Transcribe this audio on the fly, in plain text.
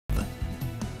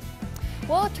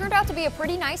Well, it turned out to be a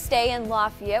pretty nice day in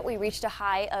Lafayette. We reached a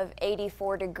high of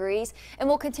 84 degrees, and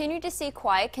we'll continue to see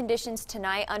quiet conditions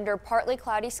tonight under partly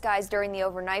cloudy skies during the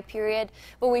overnight period,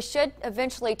 but we should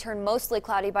eventually turn mostly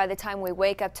cloudy by the time we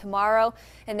wake up tomorrow.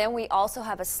 And then we also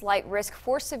have a slight risk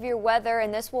for severe weather,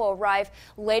 and this will arrive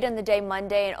late in the day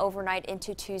Monday and overnight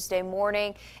into Tuesday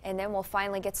morning. And then we'll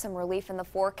finally get some relief in the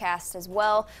forecast as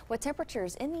well, with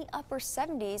temperatures in the upper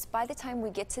 70s by the time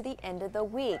we get to the end of the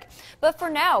week. But for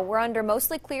now, we're under mostly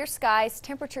clear skies.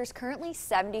 Temperatures currently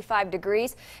 75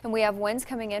 degrees, and we have winds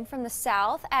coming in from the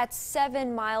south at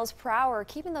 7 miles per hour,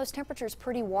 keeping those temperatures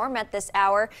pretty warm at this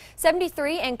hour.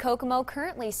 73 in Kokomo,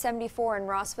 currently 74 in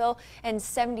Rossville, and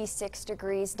 76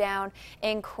 degrees down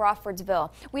in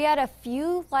Crawfordsville. We had a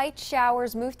few light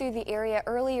showers move through the area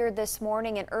earlier this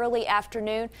morning and early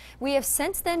afternoon. We have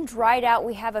since then dried out.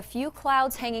 We have a few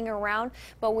clouds hanging around,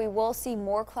 but we will see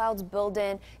more clouds build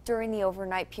in during the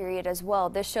overnight period as well.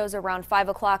 This shows around 5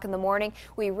 o'clock in the morning.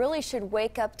 We really should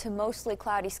wake up to mostly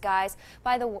cloudy skies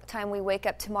by the time we wake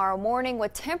up tomorrow morning,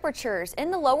 with temperatures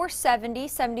in the lower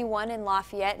 70s, 71 in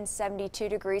Lafayette and 72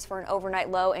 degrees for an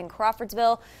overnight low in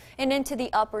Crawfordsville, and into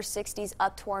the upper 60s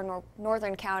up to our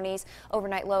northern counties,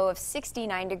 overnight low of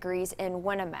 69 degrees in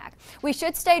Winnemac. We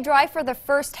should stay dry for the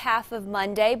first half of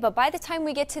Monday, but by the time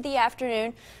we get to the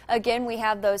afternoon, again, we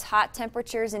have those hot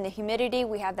temperatures and the humidity.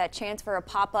 We have that chance for a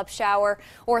pop-up shower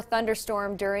or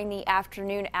thunderstorm during the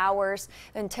afternoon hours,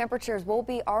 and temperatures will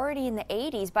be already in the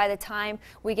 80s by the time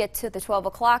we get to the 12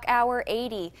 o'clock hour,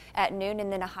 80 at noon,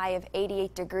 and then a high of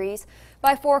 88 degrees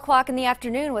by 4 o'clock in the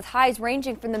afternoon, with highs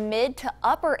ranging from the mid to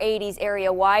upper 80s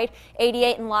area wide.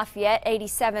 88 in Lafayette,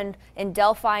 87 in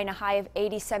Delphi, and a high of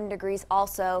 87 degrees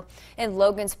also in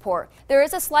Logansport. There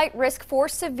is a slight risk for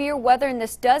severe weather, and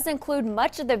this does include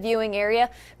much of the viewing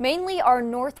area, mainly our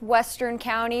northwestern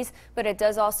counties, but it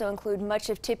does also include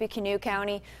much of Tippecanoe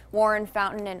County, Warren,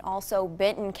 Fountain, and also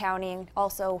Benton County, and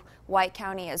also White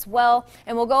County as well.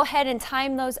 And we'll go ahead and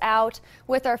time those out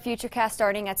with our futurecast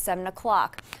starting at 7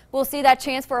 o'clock. We'll see that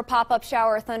chance for a pop-up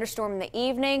shower or thunderstorm in the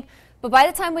evening. But by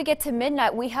the time we get to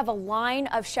midnight, we have a line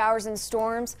of showers and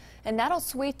storms, and that'll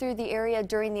sweep through the area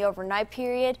during the overnight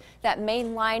period. That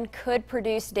main line could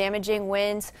produce damaging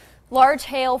winds, large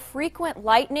hail, frequent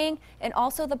lightning, and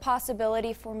also the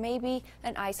possibility for maybe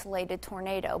an isolated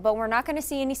tornado. But we're not going to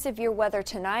see any severe weather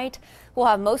tonight. We'll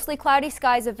have mostly cloudy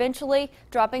skies eventually,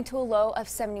 dropping to a low of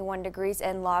 71 degrees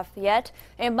in Lafayette.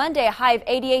 And Monday, a high of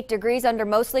 88 degrees under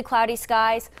mostly cloudy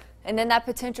skies. And then that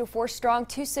potential for strong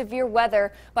to severe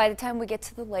weather by the time we get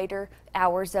to the later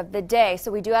hours of the day.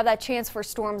 So we do have that chance for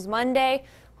storms Monday,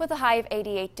 with a high of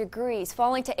 88 degrees,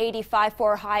 falling to 85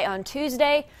 for a high on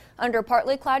Tuesday under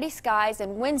partly cloudy skies.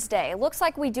 And Wednesday, it looks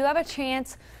like we do have a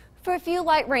chance for a few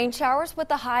light rain showers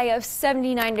with a high of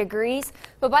 79 degrees.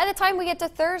 But by the time we get to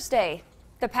Thursday,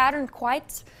 the pattern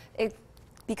it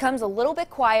becomes a little bit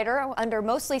quieter under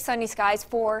mostly sunny skies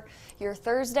for your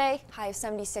Thursday, high of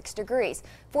 76 degrees.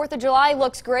 4th of July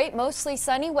looks great, mostly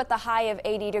sunny with a high of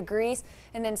 80 degrees.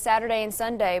 And then Saturday and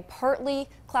Sunday, partly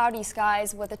cloudy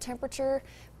skies with a temperature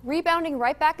rebounding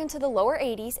right back into the lower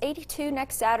 80s, 82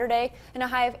 next Saturday, and a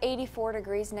high of 84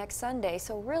 degrees next Sunday.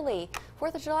 So really,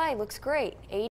 4th of July looks great.